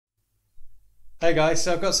Hey guys,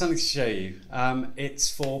 so I've got something to show you. It's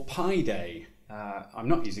for Pi Day. I'm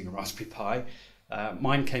not using a Raspberry Pi.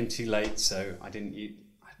 Mine came too late, so I didn't use.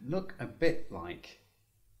 I look a bit like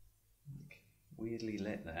weirdly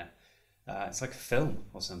lit there. It's like a film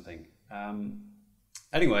or something.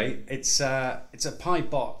 Anyway, it's a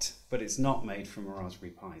PiBot, but it's not made from a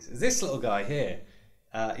Raspberry Pi. So this little guy here,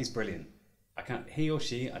 he's brilliant. He or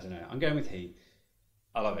she, I don't know. I'm going with he.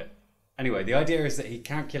 I love it. Anyway, the idea is that he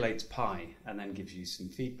calculates pi and then gives you some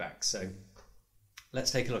feedback. So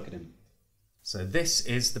let's take a look at him. So this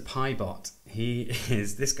is the PiBot. He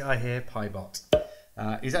is this guy here, PiBot.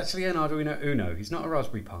 He's actually an Arduino Uno. He's not a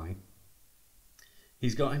Raspberry Pi.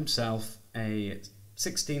 He's got himself a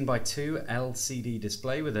 16:2 LCD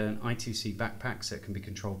display with an I2C backpack so it can be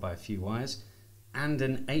controlled by a few wires, and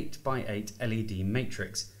an 8x8 LED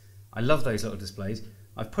matrix. I love those little displays.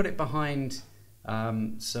 I've put it behind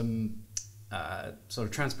some sort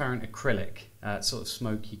of transparent acrylic, sort of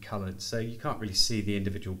smoky coloured, so you can't really see the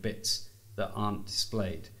individual bits that aren't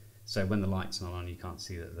displayed. So when the light's not on, you can't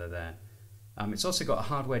see that they're there. It's also got a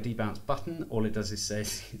hardware debounce button. All it does is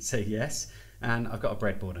say yes, and I've got a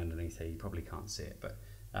breadboard underneath here. You probably can't see it, but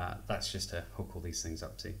that's just to hook all these things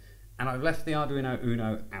up to. And I've left the Arduino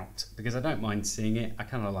Uno out because I don't mind seeing it. I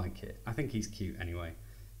kind of like it. I think he's cute anyway.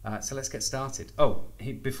 So let's get started. Oh,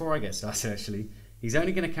 before I get started actually, he's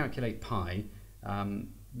only going to calculate pi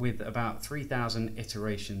with about 3,000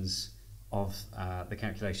 iterations of the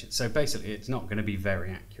calculation. So basically it's not going to be very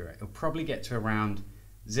accurate. It'll probably get to around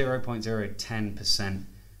 0.010%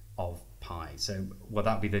 of pi. So well,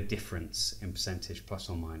 that'll be the difference in percentage, plus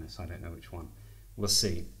or minus. I don't know which one. We'll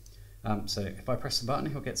see. So if I press the button,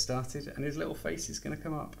 he'll get started and his little face is going to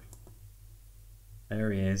come up.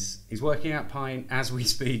 There he is. He's working out pi as we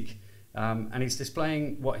speak, and he's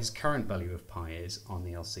displaying what his current value of pi is on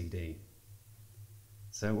the LCD.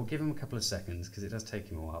 So we'll give him a couple of seconds because it does take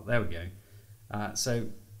him a while. There we go. So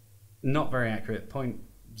not very accurate,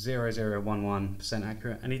 0.0011%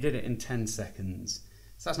 accurate, and he did it in 10 seconds.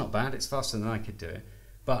 So that's not bad. It's faster than I could do it,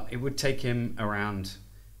 but it would take him around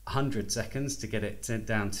 100 seconds to get it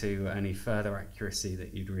down to any further accuracy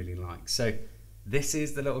that you'd really like. So this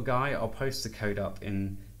is the little guy. I'll post the code up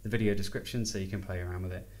in the video description so you can play around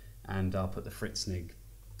with it, and I'll put the Fritznig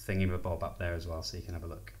thingy-mabob up there as well so you can have a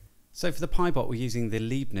look. So for the PiBot, we're using the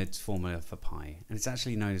Leibniz formula for pi, and it's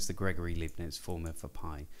actually known as the Gregory-Leibniz formula for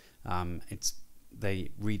pi. They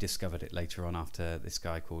rediscovered it later on after this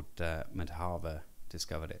guy called Medhava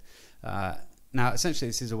discovered it. Now essentially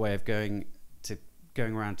this is a way of going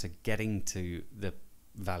around to getting to the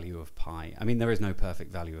value of pi. I mean, there is no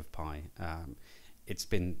perfect value of pi. It's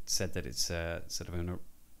been said that it's sort of an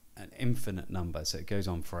infinite number, so it goes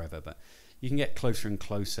on forever, but you can get closer and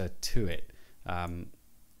closer to it,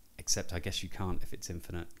 except I guess you can't if it's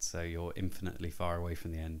infinite, so you're infinitely far away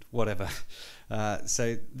from the end, whatever.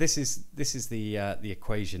 So this is the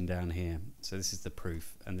equation down here. So this is the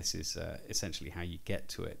proof, and this is essentially how you get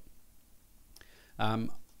to it.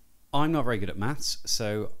 I'm not very good at maths,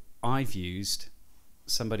 so I've used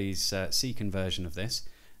somebody's C conversion of this,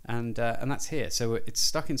 and that's here. So it's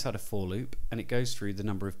stuck inside a for loop, and it goes through the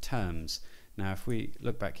number of terms. Now if we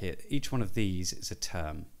look back here, each one of these is a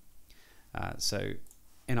term. So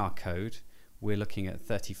in our code we're looking at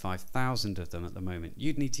 35,000 of them at the moment.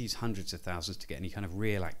 You'd need to use hundreds of thousands to get any kind of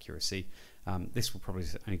real accuracy. This will probably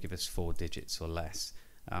only give us 4 digits or less.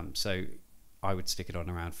 So I would stick it on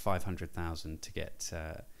around 500,000 to get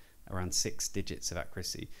around 6 digits of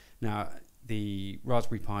accuracy. Now the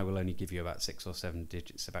Raspberry Pi will only give you about 6 or 7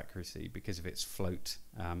 digits of accuracy because of its float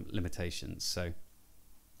limitations,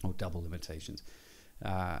 or double limitations.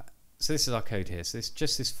 So this is our code here. So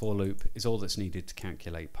just this for loop is all that's needed to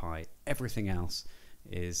calculate pi. Everything else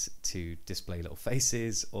is to display little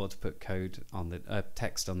faces or to put code on the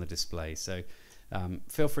text on the display. So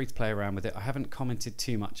feel free to play around with it. I haven't commented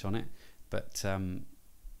too much on it, but I'm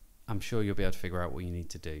sure you'll be able to figure out what you need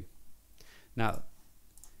to do. Now,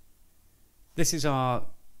 this is our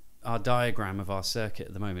diagram of our circuit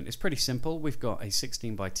at the moment. It's pretty simple. We've got a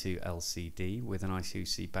 16:2 LCD with an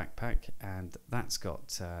I2C backpack, and that's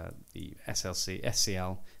got the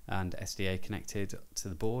SCL and SDA connected to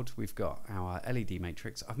the board. We've got our LED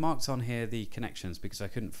matrix. I've marked on here the connections because I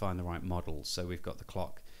couldn't find the right model. So we've got the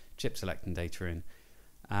clock, chip select and data in,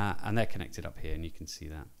 and they're connected up here, and you can see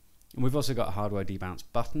that. And we've also got a hardware debounce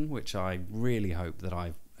button, which I really hope that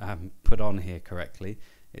I've put on here correctly.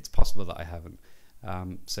 It's possible that I haven't.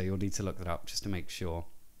 So you'll need to look that up just to make sure.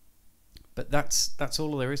 But that's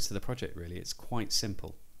all there is to the project really. It's quite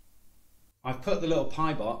simple. I've put the little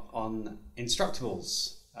PiBot on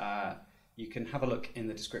Instructables. You can have a look in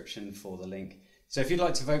the description for the link. So if you'd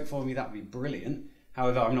like to vote for me, that would be brilliant.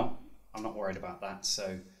 However, I'm not worried about that,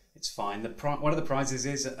 so it's fine. One of the prizes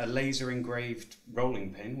is a laser engraved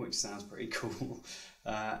rolling pin, which sounds pretty cool,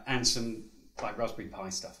 and some like Raspberry Pi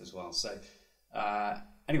stuff as well. So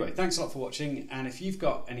anyway, thanks a lot for watching, and if you've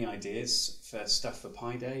got any ideas for stuff for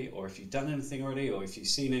Pi Day, or if you've done anything already, or if you've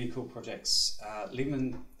seen any cool projects, leave them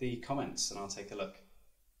in the comments and I'll take a look.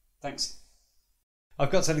 Thanks.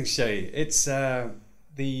 I've got something to show you.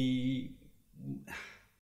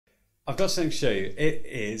 I've got something to show you. It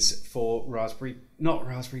is for not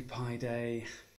Raspberry Pi Day.